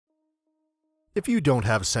If you don't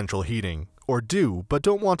have central heating, or do but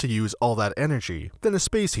don't want to use all that energy, then a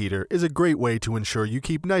space heater is a great way to ensure you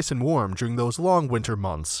keep nice and warm during those long winter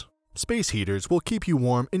months. Space heaters will keep you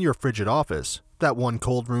warm in your frigid office, that one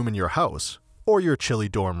cold room in your house, or your chilly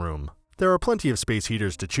dorm room. There are plenty of space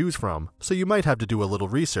heaters to choose from, so you might have to do a little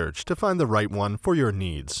research to find the right one for your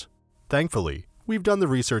needs. Thankfully, we've done the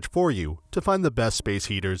research for you to find the best space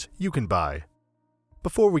heaters you can buy.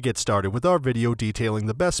 Before we get started with our video detailing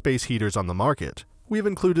the best space heaters on the market, we've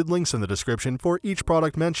included links in the description for each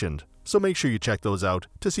product mentioned, so make sure you check those out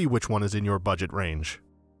to see which one is in your budget range.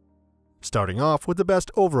 Starting off with the best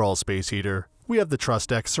overall space heater, we have the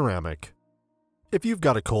Trustech Ceramic. If you've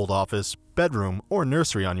got a cold office, bedroom, or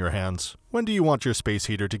nursery on your hands, when do you want your space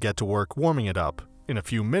heater to get to work warming it up? In a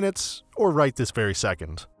few minutes, or right this very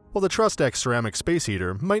second? While the Trustech Ceramic space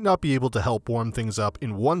heater might not be able to help warm things up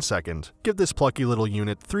in 1 second, give this plucky little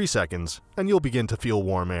unit 3 seconds, and you'll begin to feel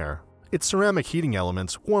warm air. Its ceramic heating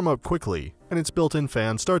elements warm up quickly, and its built-in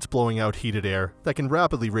fan starts blowing out heated air that can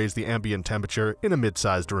rapidly raise the ambient temperature in a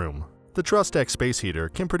mid-sized room. The Trustech space heater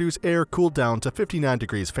can produce air cooled down to 59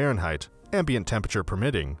 degrees Fahrenheit, ambient temperature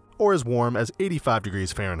permitting, or as warm as 85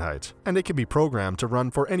 degrees Fahrenheit, and it can be programmed to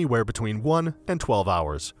run for anywhere between 1 and 12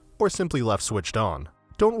 hours, or simply left switched on.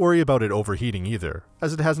 Don't worry about it overheating either,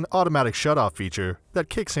 as it has an automatic shutoff feature that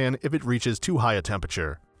kicks in if it reaches too high a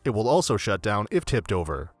temperature. It will also shut down if tipped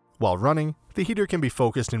over. While running, the heater can be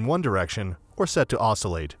focused in one direction or set to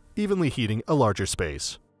oscillate, evenly heating a larger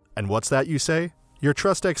space. And what's that, you say? Your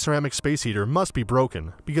Trustech Ceramic space heater must be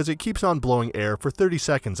broken because it keeps on blowing air for 30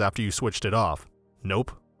 seconds after you switched it off.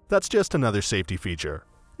 Nope, that's just another safety feature.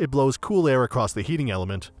 It blows cool air across the heating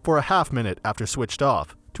element for a half minute after switched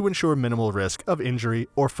off to ensure minimal risk of injury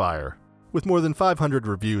or fire. With more than 500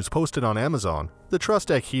 reviews posted on Amazon, the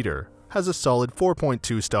Trustech heater has a solid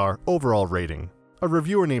 4.2-star overall rating. A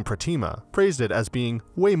reviewer named Pratima praised it as being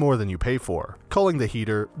way more than you pay for, calling the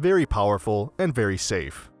heater very powerful and very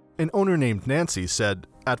safe. An owner named Nancy said,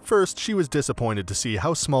 at first she was disappointed to see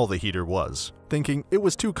how small the heater was, thinking it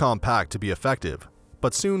was too compact to be effective,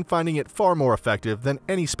 but soon finding it far more effective than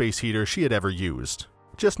any space heater she had ever used.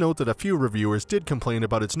 Just note that a few reviewers did complain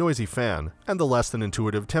about its noisy fan and the less than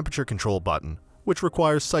intuitive temperature control button, which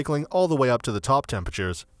requires cycling all the way up to the top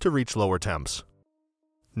temperatures to reach lower temps.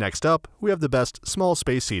 Next up, we have the best small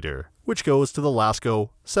space heater, which goes to the Lasko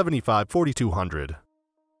 75-4200.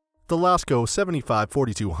 The Lasko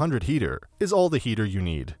 75-4200 heater is all the heater you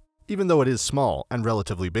need. Even though it is small and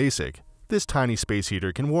relatively basic, this tiny space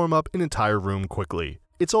heater can warm up an entire room quickly.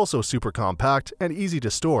 It's also super compact and easy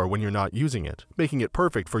to store when you're not using it, making it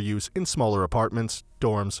perfect for use in smaller apartments,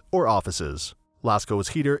 dorms, or offices. Lasko's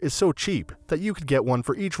heater is so cheap that you could get one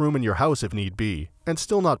for each room in your house if need be, and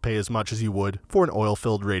still not pay as much as you would for an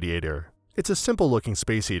oil-filled radiator. It's a simple-looking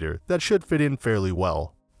space heater that should fit in fairly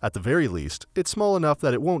well. At the very least, it's small enough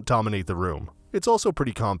that it won't dominate the room. It's also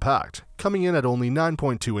pretty compact, coming in at only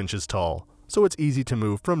 9.2 inches tall, so it's easy to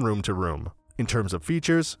move from room to room. In terms of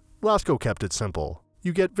features, Lasko kept it simple.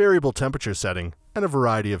 You get variable temperature setting and a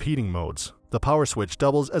variety of heating modes. The power switch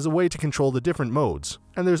doubles as a way to control the different modes,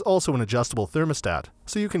 and there's also an adjustable thermostat,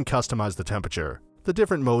 so you can customize the temperature. The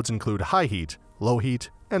different modes include high heat, low heat,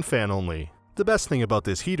 and fan only. The best thing about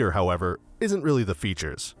this heater, however, isn't really the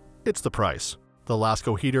features. It's the price. The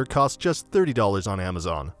Lasko heater costs just $30 on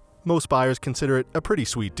Amazon. Most buyers consider it a pretty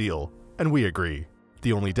sweet deal, and we agree.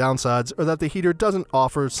 The only downsides are that the heater doesn't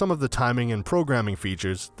offer some of the timing and programming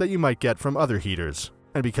features that you might get from other heaters,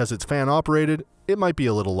 and because it's fan operated, it might be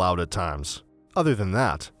a little loud at times. Other than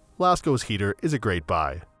that, Lasko's heater is a great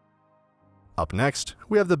buy. Up next,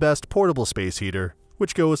 we have the best portable space heater,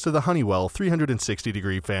 which goes to the Honeywell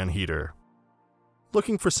 360-degree fan heater.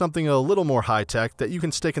 Looking for something a little more high-tech that you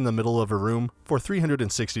can stick in the middle of a room for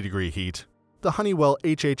 360-degree heat? The Honeywell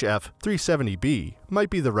HHF 370B might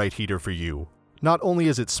be the right heater for you. Not only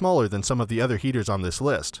is it smaller than some of the other heaters on this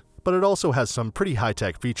list, but it also has some pretty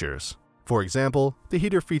high-tech features. For example, the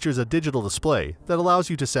heater features a digital display that allows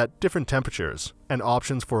you to set different temperatures and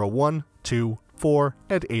options for a 1, 2, 4,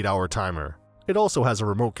 and 8-hour timer. It also has a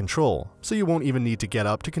remote control, so you won't even need to get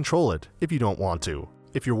up to control it if you don't want to.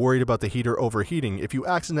 If you're worried about the heater overheating if you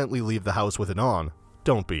accidentally leave the house with it on,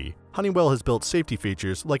 don't be. Honeywell has built safety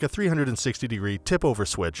features like a 360-degree tip-over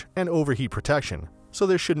switch and overheat protection, so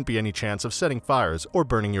there shouldn't be any chance of setting fires or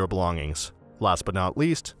burning your belongings. Last but not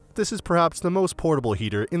least, this is perhaps the most portable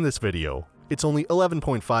heater in this video. It's only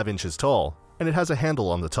 11.5 inches tall, and it has a handle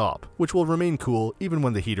on the top, which will remain cool even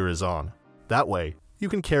when the heater is on. That way, you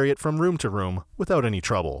can carry it from room to room without any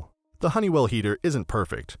trouble. The Honeywell heater isn't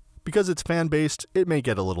perfect. Because it's fan-based, it may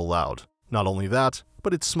get a little loud. Not only that,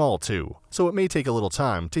 but it's small too, so it may take a little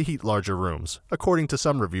time to heat larger rooms, according to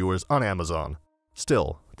some reviewers on Amazon.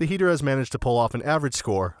 Still, the heater has managed to pull off an average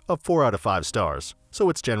score of 4 out of 5 stars, so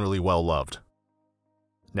it's generally well loved.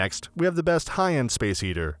 Next, we have the best high-end space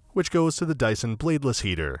heater, which goes to the Dyson Bladeless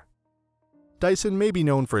heater. Dyson may be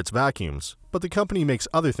known for its vacuums, but the company makes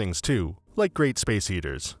other things too, like great space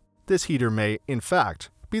heaters. This heater may, in fact,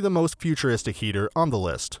 be the most futuristic heater on the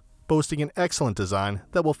list, boasting an excellent design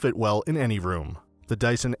that will fit well in any room. The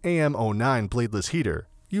Dyson AM09 Bladeless heater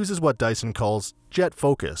uses what Dyson calls jet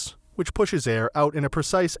focus, which pushes air out in a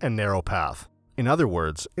precise and narrow path. In other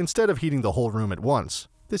words, instead of heating the whole room at once,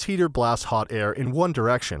 this heater blasts hot air in one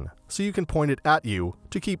direction, so you can point it at you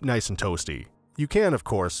to keep nice and toasty. You can, of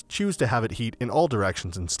course, choose to have it heat in all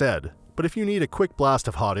directions instead, but if you need a quick blast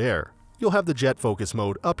of hot air, you'll have the jet focus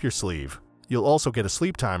mode up your sleeve. You'll also get a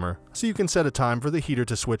sleep timer, so you can set a time for the heater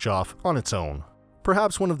to switch off on its own.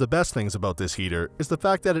 Perhaps one of the best things about this heater is the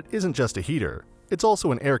fact that it isn't just a heater, it's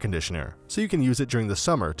also an air conditioner, so you can use it during the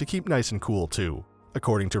summer to keep nice and cool too.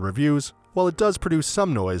 According to reviews, while it does produce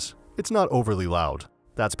some noise, it's not overly loud.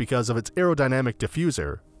 That's because of its aerodynamic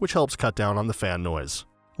diffuser, which helps cut down on the fan noise.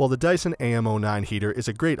 While the Dyson AM09 heater is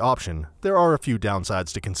a great option, there are a few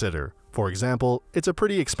downsides to consider. For example, it's a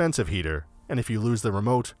pretty expensive heater, and if you lose the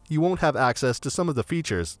remote, you won't have access to some of the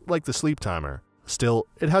features like the sleep timer. Still,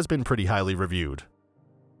 it has been pretty highly reviewed.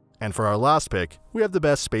 And for our last pick, we have the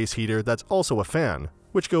best space heater that's also a fan,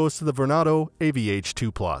 which goes to the Vornado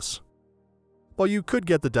AVH2 Plus. While you could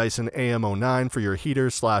get the Dyson AM09 for your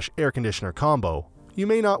heater/air conditioner combo, you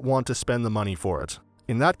may not want to spend the money for it.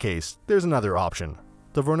 In that case, there's another option,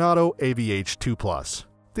 the Vornado AVH2 Plus.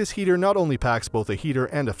 This heater not only packs both a heater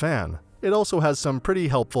and a fan, it also has some pretty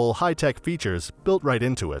helpful high-tech features built right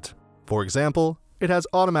into it. For example, it has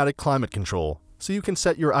automatic climate control, so you can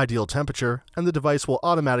set your ideal temperature and the device will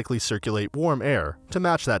automatically circulate warm air to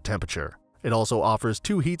match that temperature. It also offers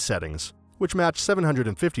 2 heat settings, which match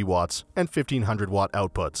 750 watts and 1500 watt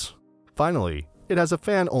outputs. Finally, it has a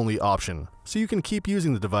fan-only option, so you can keep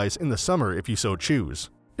using the device in the summer if you so choose.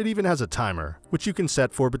 It even has a timer, which you can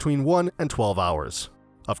set for between 1 and 12 hours.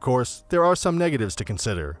 Of course, there are some negatives to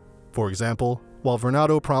consider. For example, while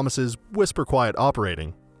Vornado promises whisper-quiet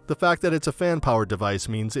operating, the fact that it's a fan-powered device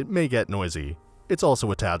means it may get noisy. It's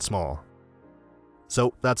also a tad small.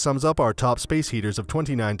 So that sums up our top space heaters of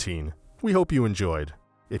 2019. We hope you enjoyed.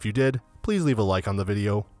 If you did, please leave a like on the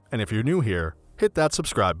video, and if you're new here, hit that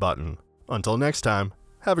subscribe button. Until next time,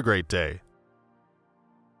 have a great day.